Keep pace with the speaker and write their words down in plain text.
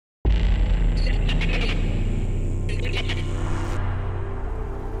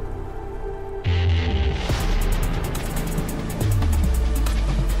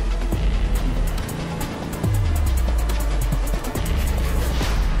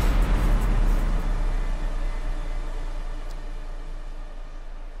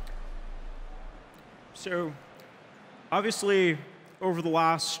So obviously, over the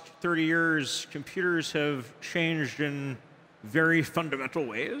last 30 years, computers have changed in very fundamental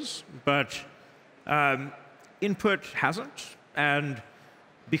ways, but input hasn't. And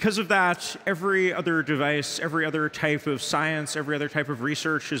because of that, every other device, every other type of science, every other type of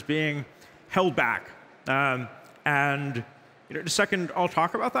research is being held back. And in a second, I'll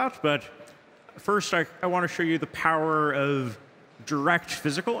talk about that. But first, I want to show you the power of direct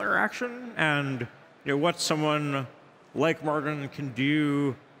physical interaction and what someone like Martin can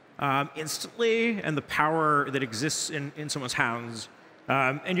do instantly, and the power that exists in someone's hands.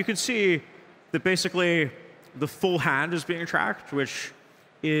 And you can see that basically the full hand is being tracked, which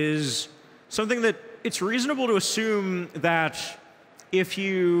is something that it's reasonable to assume that if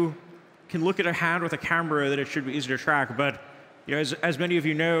you can look at a hand with a camera, that it should be easy to track. But as many of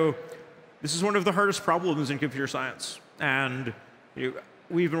you know, this is one of the hardest problems in computer science. And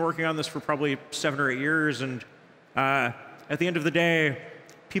we've been working on this for probably 7 or 8 years. And at the end of the day,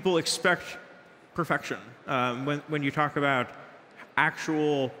 people expect perfection when you talk about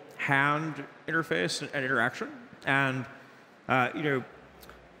actual hand interface and interaction. And and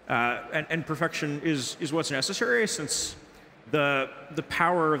perfection is what's necessary, since the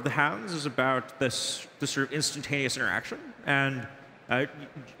power of the hands is about this sort of instantaneous interaction. And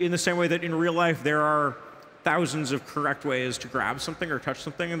in the same way that in real life there are thousands of correct ways to grab something or touch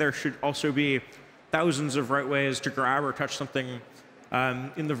something, and there should also be thousands of right ways to grab or touch something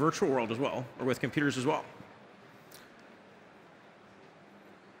in the virtual world as well, or with computers as well.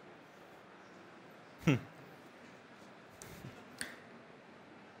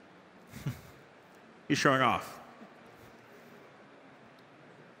 He's showing off.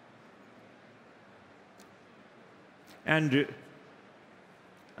 And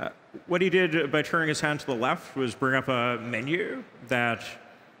what he did by turning his hand to the left was bring up a menu that,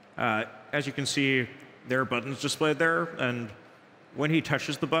 as you can see, there are buttons displayed there. And when he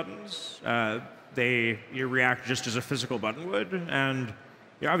touches the buttons, they react just as a physical button would. And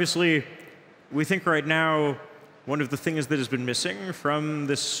obviously, we think right now one of the things that has been missing from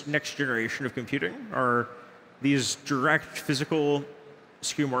this next generation of computing are these direct physical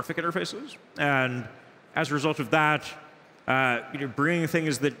skeuomorphic interfaces. And as a result of that, bringing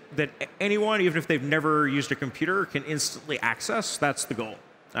things that anyone, even if they've never used a computer, can instantly access, that's the goal.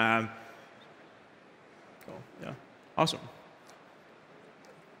 Cool. Yeah. Awesome.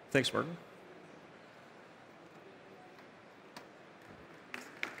 Thanks, Martin.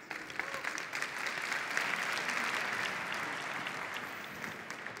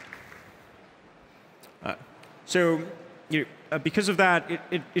 So because of that,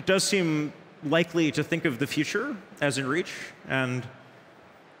 it does seem likely to think of the future as in reach. And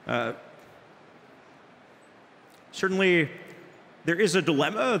certainly, there is a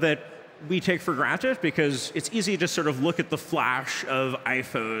dilemma that we take for granted, because it's easy to sort of look at the flash of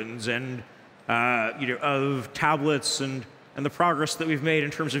iPhones and of tablets and the progress that we've made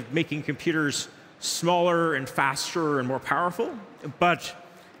in terms of making computers smaller and faster and more powerful. But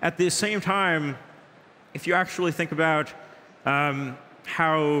at the same time, if you actually think about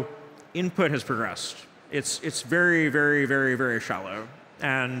how input has progressed, it's very, very, very, very shallow.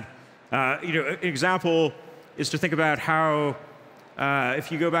 And an example is to think about how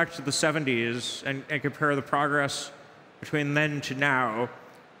if you go back to the 70s and compare the progress between then to now,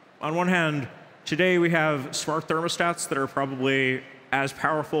 on one hand, today we have smart thermostats that are probably as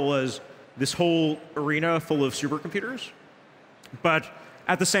powerful as this whole arena full of supercomputers. But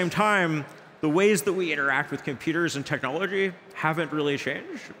at the same time, the ways that we interact with computers and technology haven't really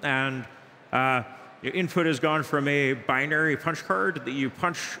changed. And input has gone from a binary punch card that you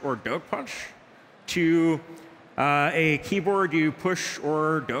punch or don't punch to a keyboard you push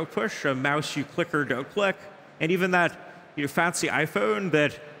or don't push, a mouse you click or don't click, and even that fancy iPhone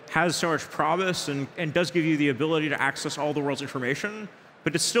that has so much promise and does give you the ability to access all the world's information,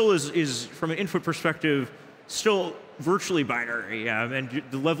 but it still is from an input perspective, still virtually binary, and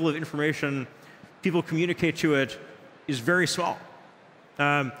the level of information people communicate to it is very small.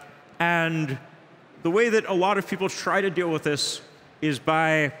 And the way that a lot of people try to deal with this is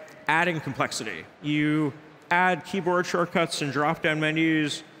by adding complexity. You add keyboard shortcuts and drop-down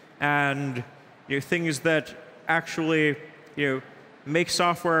menus and things that actually make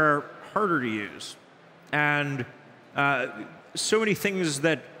software harder to use. And so many things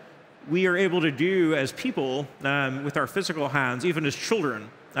that we are able to do as people with our physical hands, even as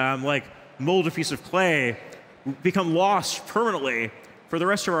children, like mold a piece of clay, become lost permanently for the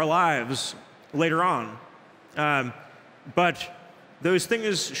rest of our lives later on. But those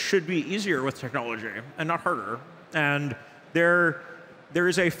things should be easier with technology and not harder. And there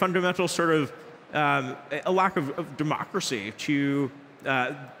is a fundamental sort of a lack of democracy to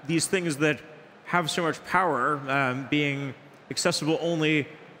these things that have so much power being accessible only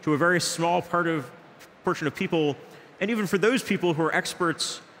to a very small portion of people. And even for those people who are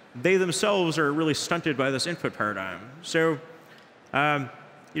experts, they themselves are really stunted by this input paradigm. So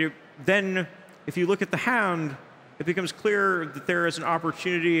then if you look at the hand, it becomes clear that there is an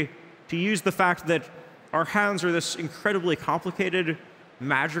opportunity to use the fact that our hands are this incredibly complicated,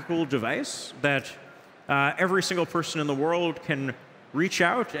 magical device that every single person in the world can reach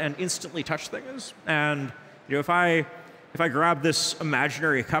out and instantly touch things. And if I grab this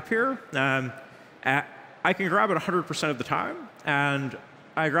imaginary cup here, I can grab it 100% of the time, and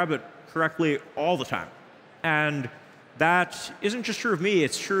I grab it correctly all the time. And that isn't just true of me,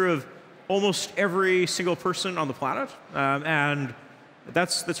 it's true of almost every single person on the planet. And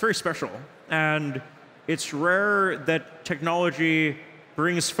that's very special. And it's rare that technology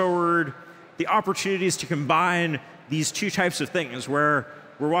brings forward the opportunities to combine these two types of things, where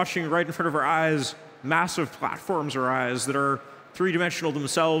we're watching right in front of our eyes massive platforms arise that are three-dimensional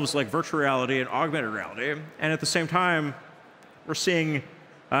themselves, like virtual reality and augmented reality. And at the same time, we're seeing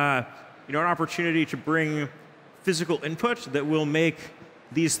an opportunity to bring physical input that will make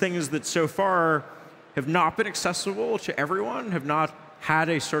these things that so far have not been accessible to everyone, have not had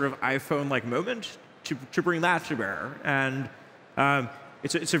a sort of iPhone-like moment, to bring that to bear. And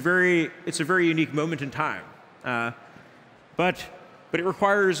it's a very unique moment in time. But it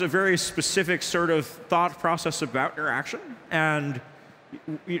requires a very specific sort of thought process about interaction. And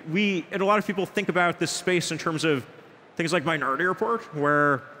a lot of people think about this space in terms of things like Minority Report,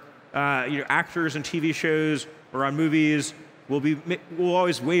 where actors in TV shows or on movies will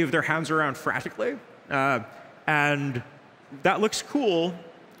always wave their hands around frantically. And that looks cool,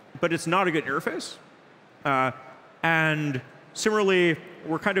 but it's not a good interface. And similarly,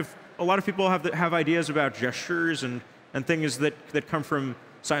 a lot of people have ideas about gestures and things that come from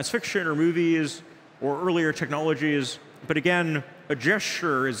science fiction or movies or earlier technologies. But again, a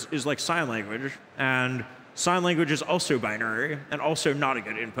gesture is like sign language, and sign language is also binary and also not a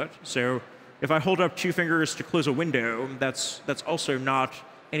good input. So if I hold up 2 fingers to close a window, that's also not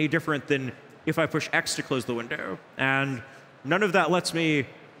any different than if I push X to close the window. And none of that lets me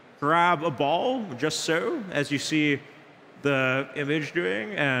grab a ball just so, as you see the image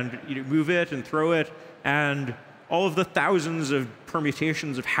doing, and move it and throw it, and all of the thousands of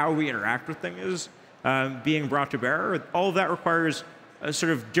permutations of how we interact with things being brought to bear. All of that requires a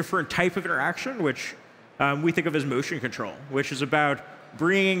sort of different type of interaction, which we think of as motion control, which is about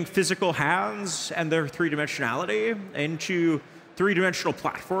bringing physical hands and their three-dimensionality into three-dimensional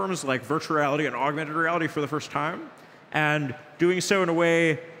platforms like virtual reality and augmented reality for the first time, and doing so in a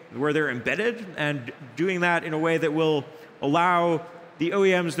way where they're embedded, and doing that in a way that will allow the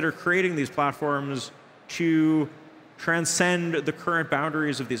OEMs that are creating these platforms to transcend the current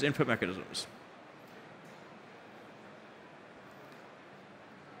boundaries of these input mechanisms.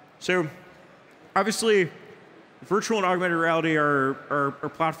 So obviously, virtual and augmented reality are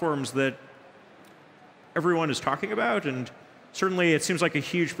platforms that everyone is talking about, and certainly it seems like a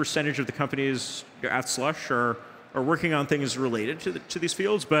huge percentage of the companies at Slush are working on things related to these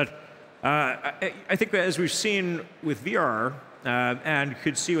fields. But I think that as we've seen with VR, and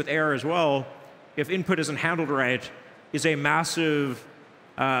could see with AR as well, if input isn't handled right, is a massive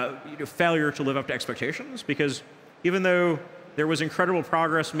failure to live up to expectations. Because even though there was incredible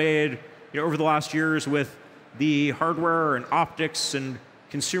progress made over the last years with the hardware and optics and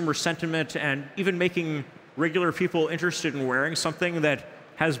consumer sentiment, and even making regular people interested in wearing something that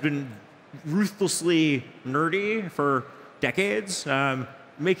has been ruthlessly nerdy for decades,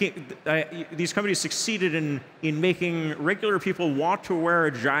 these companies succeeded in making regular people want to wear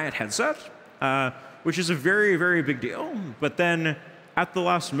a giant headset, which is a very, very big deal. But then at the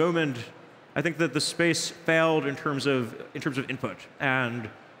last moment, I think that the space failed in terms of input. And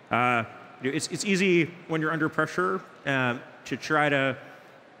it's easy when you're under pressure to try to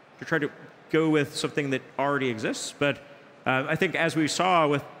go with something that already exists. But I think as we saw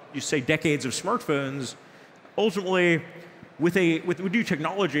with, decades of smartphones, ultimately, with new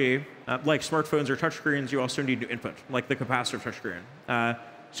technology, like smartphones or touchscreens, you also need new input, like the capacitive touchscreen.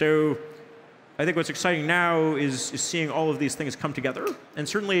 So I think what's exciting now is seeing all of these things come together. And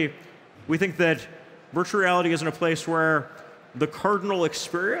certainly, we think that virtual reality is in a place where the cardinal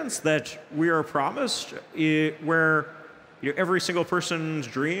experience that we are promised, where every single person's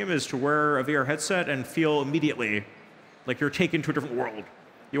dream is to wear a VR headset and feel immediately like you're taken to a different world.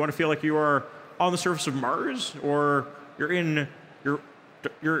 You want to feel like you are on the surface of Mars, or you're in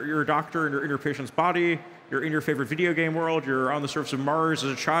your doctor and you're in your patient's body, you're in your favorite video game world, you're on the surface of Mars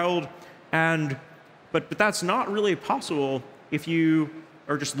as a child, and But that's not really possible if you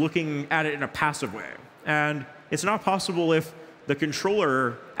are just looking at it in a passive way. And it's not possible if the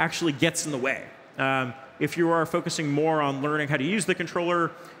controller actually gets in the way. If you are focusing more on learning how to use the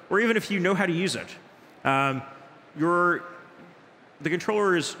controller, or even if you know how to use it, the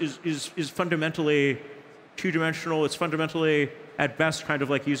controller is fundamentally two-dimensional. It's fundamentally, at best, kind of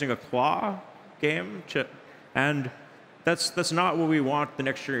like using a claw game. And that's not what we want the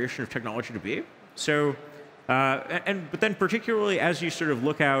next generation of technology to be. So, but then particularly as you sort of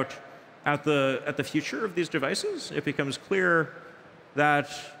look out at the future of these devices, it becomes clear that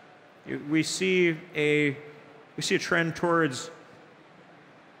we see a trend towards.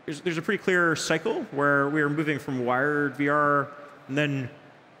 There's a pretty clear cycle where we are moving from wired VR and then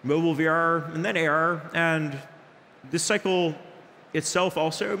mobile VR and then AR, and this cycle itself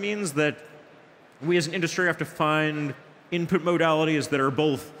also means that we as an industry have to find input modalities that are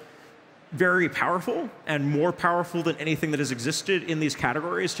both very powerful and more powerful than anything that has existed in these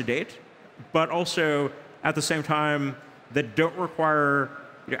categories to date, but also at the same time that don't require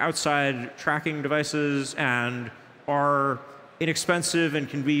outside tracking devices and are inexpensive and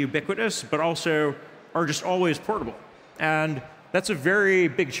can be ubiquitous, but also are just always portable. And that's a very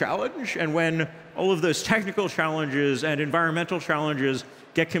big challenge. And when all of those technical challenges and environmental challenges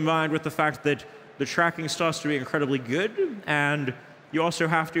get combined with the fact that the tracking still has to be incredibly good, and you also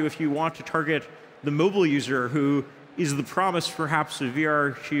have to, if you want to target the mobile user who is the promise perhaps of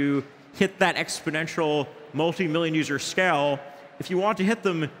VR to hit that exponential multi-million user scale, if you want to hit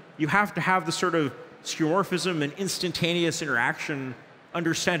them, you have to have the sort of skeuomorphism and instantaneous interaction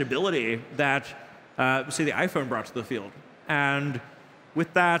understandability that, say, the iPhone brought to the field. And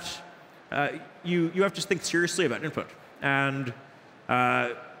with that, you have to think seriously about input. And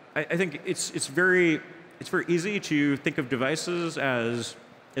I think it's very easy to think of devices as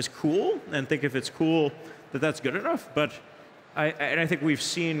cool and think if it's cool that that's good enough. But I think we've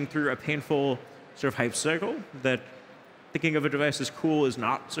seen through a painful sort of hype cycle that thinking of a device as cool is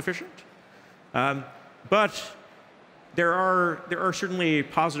not sufficient. But there are certainly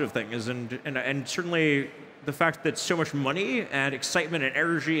positive things, and certainly the fact that so much money and excitement and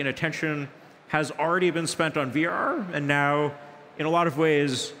energy and attention has already been spent on VR, and now in a lot of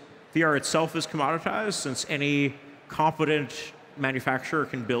ways VR itself is commoditized, since any competent manufacturer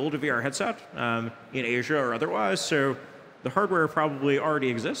can build a VR headset in Asia or otherwise. So the hardware probably already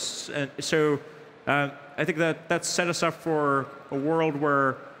exists, and so I think that set us up for a world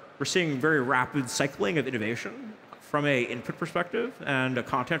where we're seeing very rapid cycling of innovation from an input perspective and a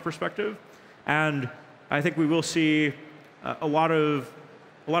content perspective, and I think we will see a lot of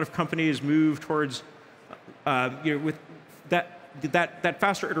companies move towards with that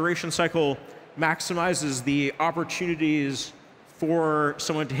faster iteration cycle maximizes the opportunities for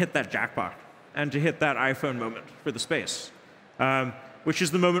someone to hit that jackpot and to hit that iPhone moment for the space, which is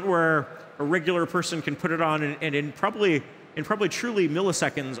the moment where a regular person can put it on and in probably truly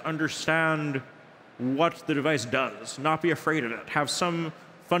milliseconds understand what the device does, not be afraid of it, have some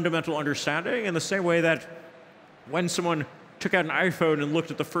fundamental understanding in the same way that when someone took out an iPhone and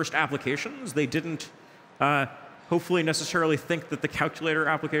looked at the first applications, they didn't hopefully necessarily think that the calculator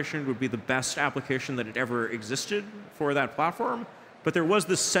application would be the best application that had ever existed for that platform. But there was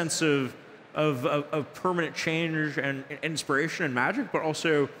this sense of permanent change and inspiration and magic, but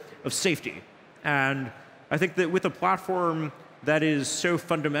also of safety. And I think that with a platform that is so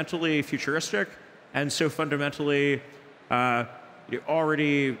fundamentally futuristic and so fundamentally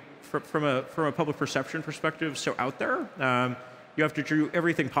already, from a public perception perspective, so out there, you have to do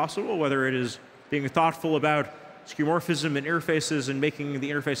everything possible, whether it is being thoughtful about skeuomorphism and interfaces and making the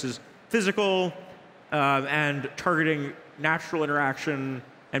interfaces physical and targeting natural interaction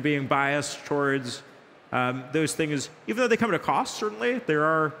and being biased towards those things, even though they come at a cost. Certainly, there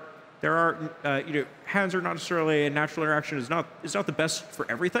are hands are not necessarily, and natural interaction is not the best for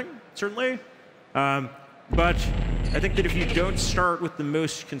everything. Certainly, but I think that if you don't start with the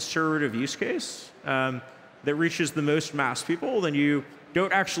most conservative use case that reaches the most mass people, then you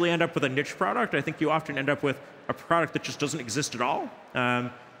don't actually end up with a niche product. I think you often end up with a product that just doesn't exist at all,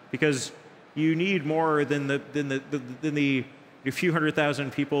 because you need more than the few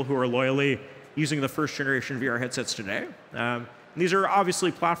 100,000 people who are loyally using the first generation VR headsets today. These are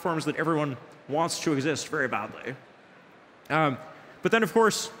obviously platforms that everyone wants to exist very badly. But then, of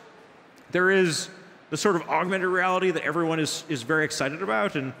course, there is the sort of augmented reality that everyone is very excited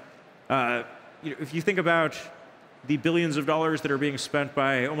about. And if you think about the billions of dollars that are being spent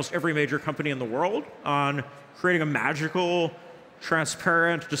by almost every major company in the world on creating a magical,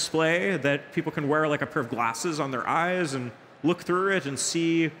 transparent display that people can wear like a pair of glasses on their eyes and look through it and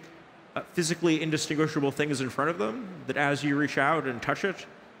see physically indistinguishable things in front of them that as you reach out and touch it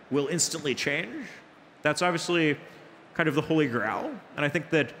will instantly change. That's obviously kind of the holy grail. And I think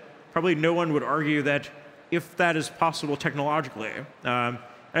that probably no one would argue that if that is possible technologically, and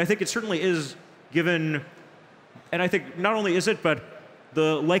I think it certainly is given, and I think not only is it, but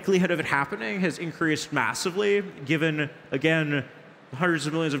the likelihood of it happening has increased massively, given, again, hundreds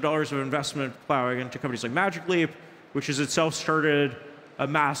of millions of dollars of investment plowing into companies like Magic Leap, which has itself started a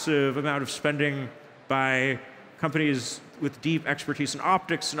massive amount of spending by companies with deep expertise in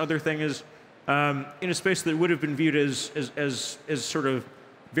optics and other things in a space that would have been viewed as sort of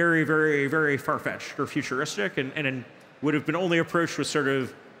very, very, very far-fetched or futuristic, and would have been only approached with sort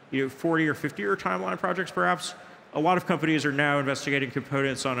of 40 or 50-year timeline projects, perhaps. A lot of companies are now investigating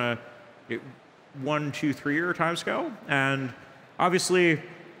components on a 1, 2, 3-year timescale, and obviously,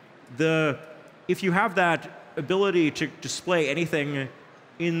 if you have that ability to display anything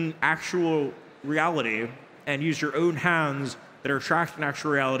in actual reality and use your own hands that are tracked in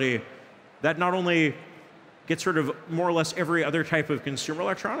actual reality, that not only gets rid of more or less every other type of consumer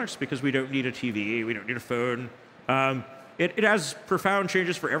electronics, because we don't need a TV, we don't need a phone. It has profound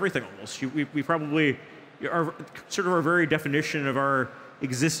changes for everything almost. We probably are sort of our very definition of our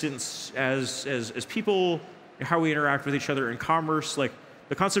existence as people, how we interact with each other in commerce. Like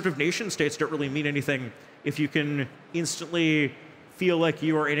the concept of nation states don't really mean anything if you can instantly feel like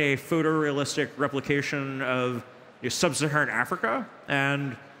you are in a photorealistic replication of sub-Saharan Africa,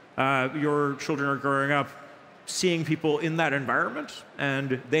 and your children are growing up seeing people in that environment,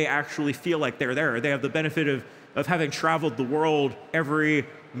 and they actually feel like they're there. They have the benefit of having traveled the world every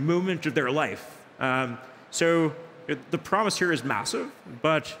moment of their life. So the promise here is massive,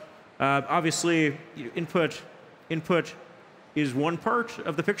 but obviously input is one part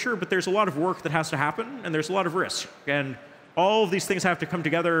of the picture, but there's a lot of work that has to happen, and there's a lot of risk. And all of these things have to come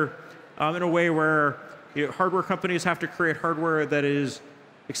together in a way where hardware companies have to create hardware that is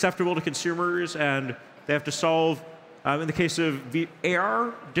acceptable to consumers, and they have to solve, in the case of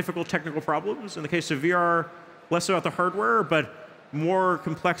AR, difficult technical problems. In the case of VR, less about the hardware, but more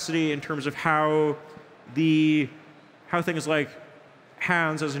complexity in terms of how things like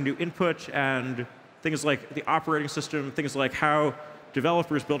hands as a new input, and things like the operating system, things like how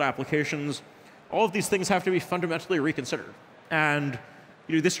developers build applications, all of these things have to be fundamentally reconsidered. And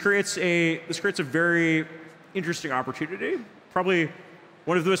this creates a very interesting opportunity, probably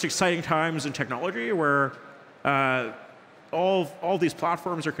one of the most exciting times in technology, where all these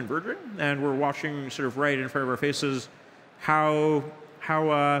platforms are converging, and we're watching sort of right in front of our faces how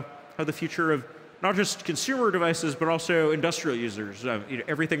the future of not just consumer devices, but also industrial users,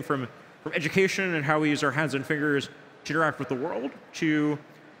 everything from education and how we use our hands and fingers to interact with the world, to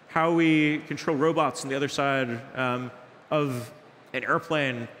how we control robots on the other side of an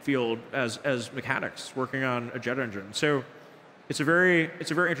airplane field as mechanics working on a jet engine. So it's a very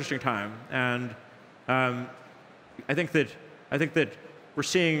interesting time, and I think that we're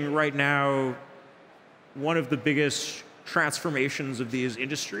seeing right now one of the biggest transformations of these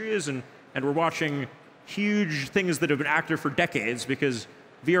industries, and we're watching huge things that have been active for decades, because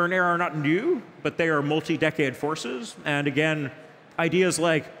VR and AR are not new, but they are multi-decade forces. And again, ideas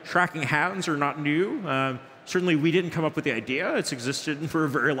like tracking hands are not new. Certainly, we didn't come up with the idea. It's existed for a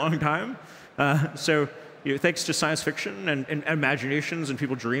very long time. So thanks to science fiction and imaginations and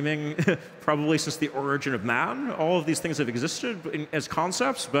people dreaming, probably since the origin of man, all of these things have existed as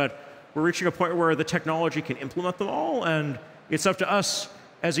concepts, but we're reaching a point where the technology can implement them all, and it's up to us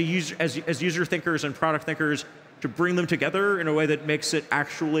as user thinkers and product thinkers to bring them together in a way that makes it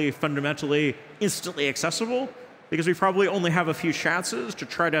actually fundamentally instantly accessible, because we probably only have a few chances to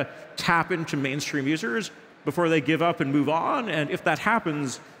try to tap into mainstream users before they give up and move on. And if that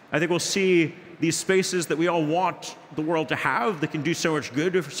happens, I think we'll see these spaces that we all want the world to have that can do so much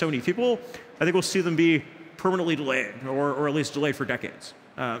good for so many people, I think we'll see them be permanently delayed, or at least delayed for decades.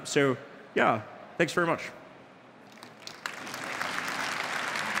 So yeah, thanks very much.